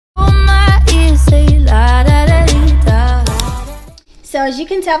So as you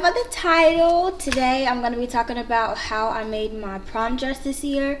can tell by the title, today I'm going to be talking about how I made my prom dress this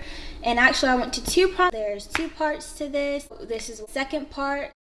year. And actually I went to 2 proms. There's 2 parts to this. This is the second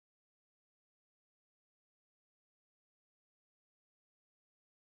part.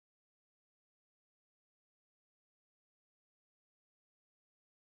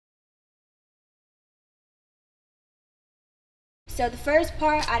 So the first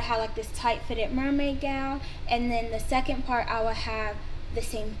part, I'd have like this tight fitted mermaid gown, and then the second part I would have the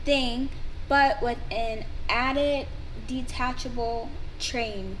same thing, but with an added detachable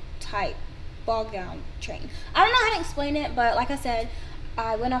train type ball gown train. I don't know how to explain it, but like I said,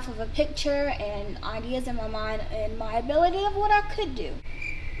 I went off of a picture and ideas in my mind and my ability of what I could do.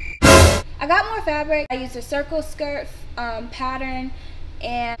 I got more fabric. I used a circle skirt pattern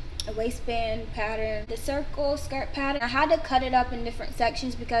and a waistband pattern. The circle skirt pattern, I had to cut it up in different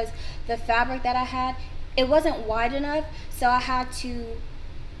sections because the fabric that I had, it wasn't wide enough, so I had to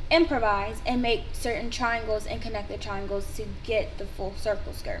improvise and make certain triangles and connect the triangles to get the full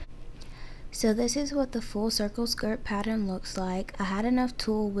circle skirt. So this is what the full circle skirt pattern looks like. I had enough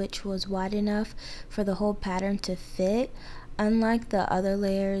tulle which was wide enough for the whole pattern to fit, unlike the other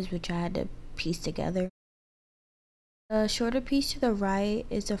layers which I had to piece together. The shorter piece to the right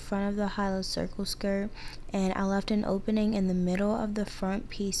is the front of the high-low circle skirt, and I left an opening in the middle of the front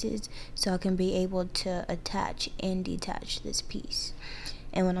pieces so I can be able to attach and detach this piece.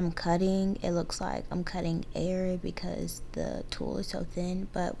 And when I'm cutting, it looks like I'm cutting air because the tulle is so thin,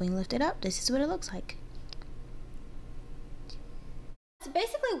 but when you lift it up, this is what it looks like. So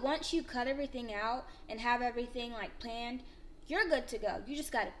basically, once you cut everything out and have everything like planned, you're good to go. You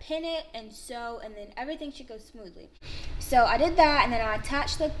just gotta pin it and sew, and then everything should go smoothly. So I did that, and then I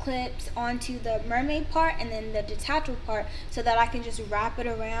attached the clips onto the mermaid part and then the detachable part so that I can just wrap it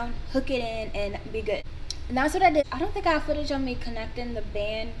around, hook it in, and be good. And that's what I did. I don't think I have footage of me connecting the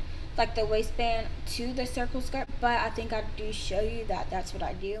band, like the waistband, to the circle skirt, but I think I do show you that that's what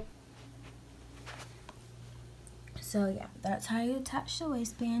I do. So yeah, that's how you attach the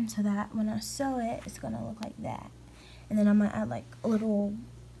waistband so that when I sew it, it's gonna look like that. And then I'm gonna add like little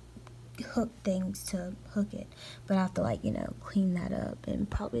hook things to hook it, but I have to, like, you know, clean that up and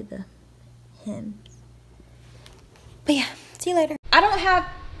probably the hems. But yeah, see you later. I don't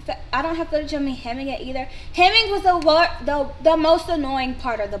have footage of me hemming it either. Hemming was the most annoying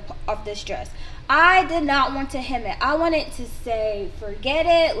part of this dress. I did not want to hem it. I wanted to say, forget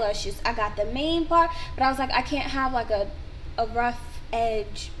it, I got the main part, but I was like, I can't have like a rough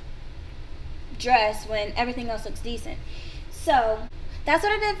edge dress when everything else looks decent. So that's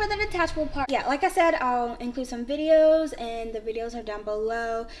what I did for the detachable part. Yeah, like I said, I'll include some videos, and the videos are down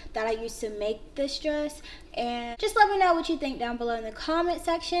below that I used to make this dress. And just let me know what you think down below in the comment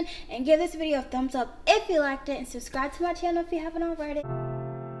section, and give this video a thumbs up if you liked it, and subscribe to my channel if you haven't already.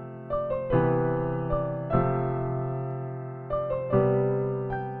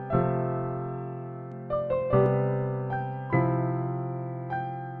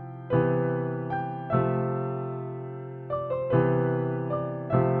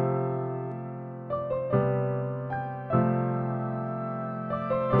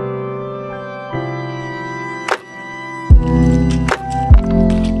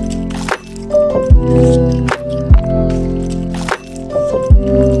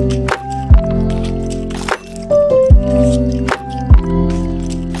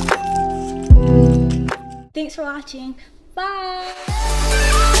 Thanks for watching. Bye!